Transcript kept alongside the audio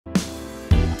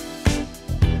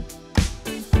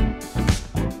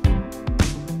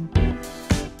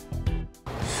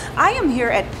I am here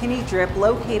at Penny Drip,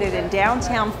 located in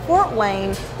downtown Fort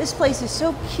Wayne. This place is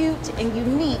so cute and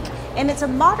unique, and it's a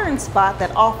modern spot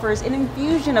that offers an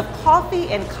infusion of coffee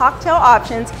and cocktail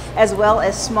options, as well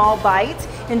as small bites.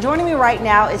 And joining me right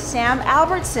now is Sam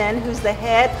Albertson, who's the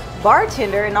head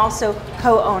bartender and also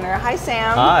co-owner. Hi,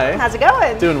 Sam. Hi. How's it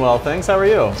going? Doing well, thanks. How are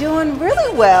you? Doing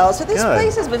really well. So this Good.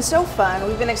 place has been so fun.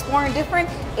 We've been exploring different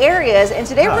areas, and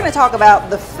today we're going to talk about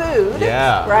the food.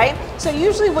 Yeah. Right? So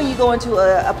usually when you go into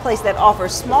a place that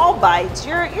offers small bites,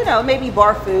 maybe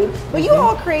bar food, but you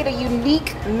all create a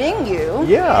unique menu.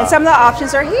 Yeah. And some of the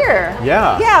options are here.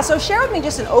 Yeah. Yeah, so share with me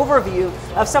just an overview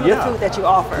of some of the food that you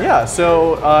offer. Yeah,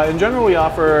 so in general we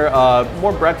offer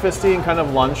more breakfasty and kind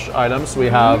of lunch items. We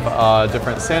have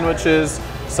different sandwiches,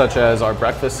 such as our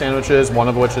breakfast sandwiches, one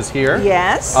of which is here.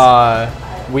 Yes.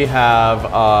 We have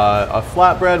a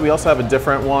flatbread. We also have a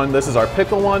different one. This is our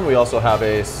pickle one. We also have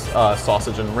a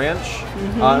sausage and ranch.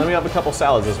 And then we have a couple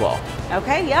salads as well.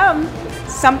 Okay, yum.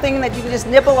 Something that you can just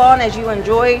nibble on as you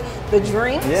enjoy the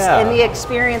drinks and the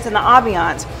experience and the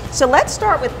ambiance. So let's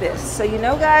start with this. So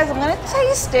guys, I'm gonna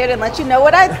taste it and let you know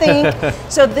what I think.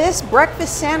 So this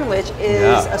breakfast sandwich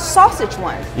is a sausage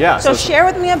one. Yeah. So share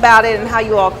with me about it and how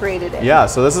you all created it. Yeah,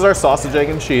 so this is our sausage, egg,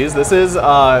 and cheese. This is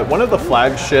one of the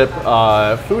flagship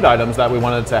food items that we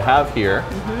wanted to have here.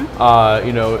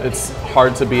 It's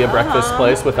hard to be a breakfast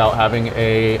place without having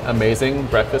a amazing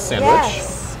breakfast sandwich.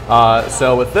 Yes.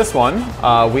 So with this one,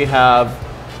 we have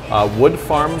Wood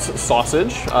Farms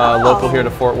sausage, local here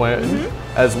to Fort Wayne,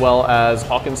 as well as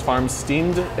Hawkins Farms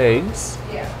steamed eggs,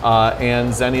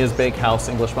 and Zennia's Bakehouse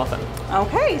English muffin.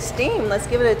 Okay, steam. Let's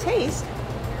give it a taste.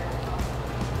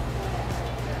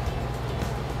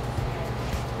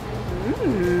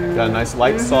 Got a nice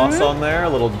light sauce on there, a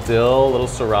little dill, a little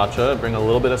sriracha, bring a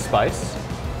little bit of spice.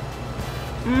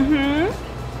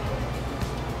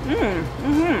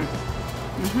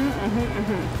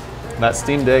 That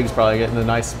steamed egg's probably getting a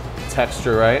nice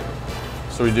texture, right?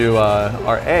 So we do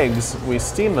our eggs, we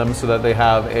steam them so that they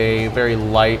have a very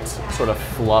light, sort of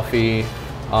fluffy,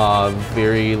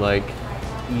 very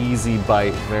easy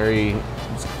bite, very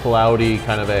cloudy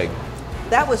kind of egg.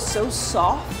 That was so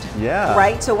soft. Yeah.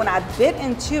 Right? So when I bit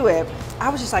into it, I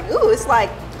was just like, ooh, it's like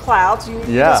clouds. You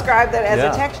described that as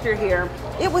a texture here.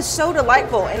 It was so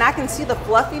delightful, and I can see the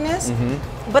fluffiness.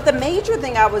 But the major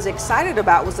thing I was excited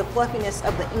about was the fluffiness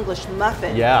of the English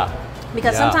muffin. Yeah.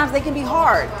 Because sometimes they can be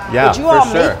hard. Yeah, but you all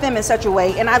make them in such a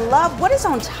way, and I love, what is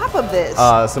on top of this?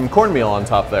 Some cornmeal on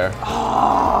top there.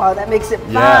 Oh, that makes it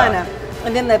fun.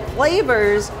 And then the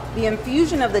flavors, the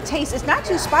infusion of the taste, it's not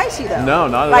too spicy though. No,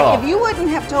 not at all. Like if you wouldn't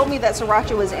have told me that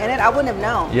sriracha was in it, I wouldn't have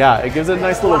known. Yeah, it gives it a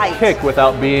nice little kick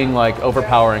without being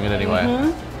overpowering in any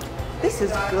way. This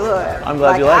is good. I'm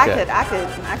glad you like it. I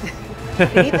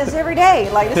could eat this every day.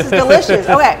 This is delicious.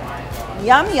 Okay,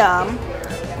 yum yum.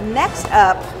 Next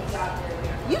up,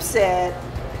 you said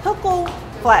pickle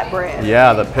flatbread.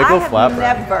 Yeah, the pickle flatbread.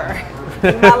 I have never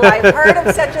in my life heard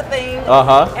of such a thing,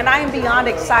 and I am beyond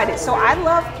excited. So I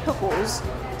love pickles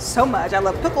so much. I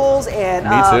love pickles and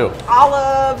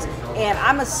olives, and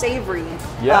I'm a savory.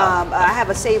 I have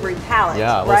a savory palate.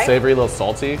 Yeah, a little savory, a little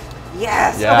salty.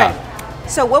 Yes. Yeah. Okay.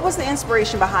 So what was the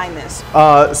inspiration behind this?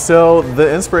 So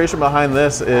the inspiration behind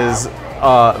this is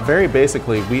very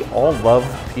basically, we all love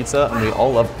pizza and we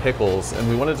all love pickles, and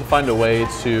we wanted to find a way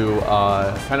to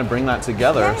kind of bring that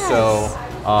together. So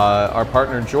our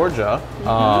partner Georgia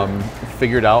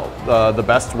figured out the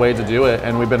best way to do it,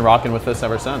 and we've been rocking with this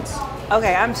ever since.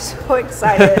 Okay, I'm so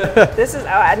excited. This is,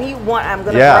 I need one. I'm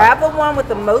gonna grab the one with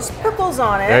the most pickles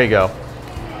on it. There you go.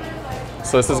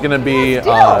 So this is going to be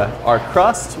our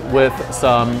crust with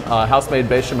some house-made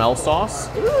bechamel sauce,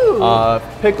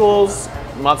 pickles,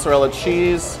 mozzarella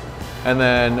cheese, and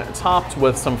then topped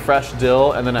with some fresh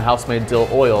dill and then a house-made dill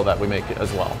oil that we make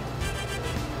as well.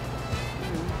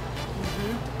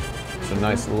 So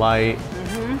nice light,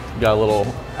 got a little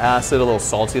acid, a little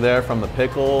salty there from the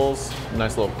pickles, a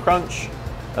nice little crunch,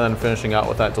 and then finishing out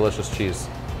with that delicious cheese.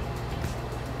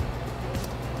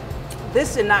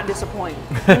 This did not disappoint.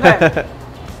 Okay.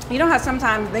 You know how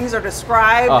sometimes things are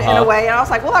described in a way, and I was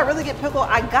like, well, I really get pickle.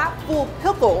 I got full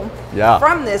pickle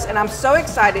from this, and I'm so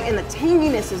excited, and the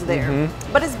tanginess is there.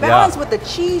 But it's balanced with the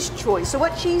cheese choice. So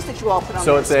what cheese did you all put on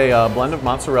So this? it's a blend of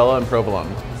mozzarella and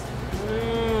provolone.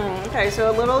 Okay, so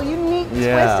a little unique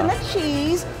twist in the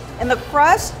cheese. And the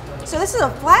crust, so this is a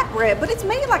flatbread, but it's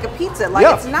made like a pizza.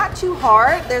 It's not too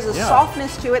hard. There's a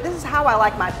softness to it. This is how I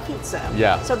like my pizza.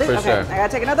 Yeah, so this, for sure. I gotta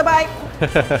take another bite.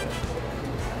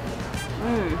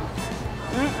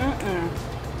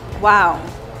 Wow.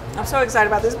 I'm so excited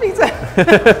about this pizza.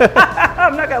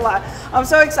 I'm not gonna lie. I'm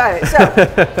so excited. So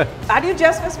I do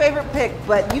Jessica's favorite pick,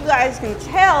 but you guys can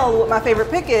tell what my favorite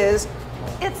pick is.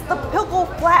 It's the Pickle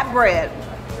Flatbread.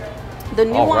 The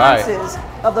nuances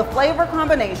of the flavor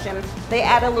combination. They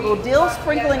add a little dill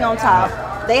sprinkling on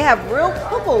top. They have real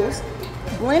pickles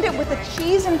blended with a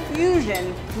cheese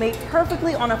infusion made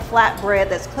perfectly on a flatbread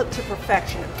that's cooked to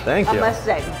perfection. Thank you. I must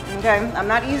say, okay? I'm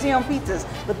not easy on pizzas,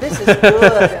 but this is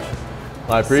good.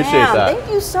 Well, I appreciate Sam, that.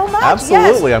 thank you so much.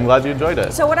 Absolutely, Yes. I'm glad you enjoyed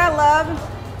it. So what I love,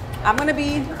 I'm gonna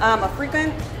be a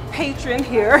frequent patron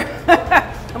here.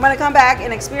 I'm gonna come back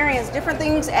and experience different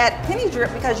things at Penny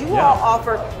Drip because you all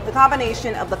offer the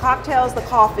combination of the cocktails, the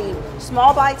coffee,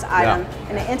 small bites item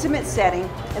in an intimate setting.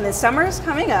 And then summer is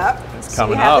coming up. It's so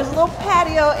coming we have up. this little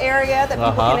patio area that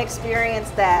people can experience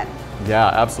that. Yeah,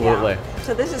 absolutely. Yeah.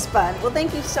 So this is fun. Well,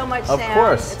 thank you so much, Sam. Of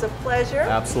course. It's a pleasure.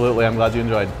 Absolutely, I'm glad you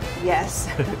enjoyed. Yes.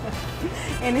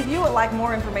 And if you would like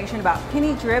more information about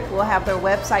Penny Drip, we'll have their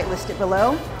website listed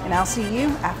below. And I'll see you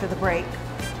after the break.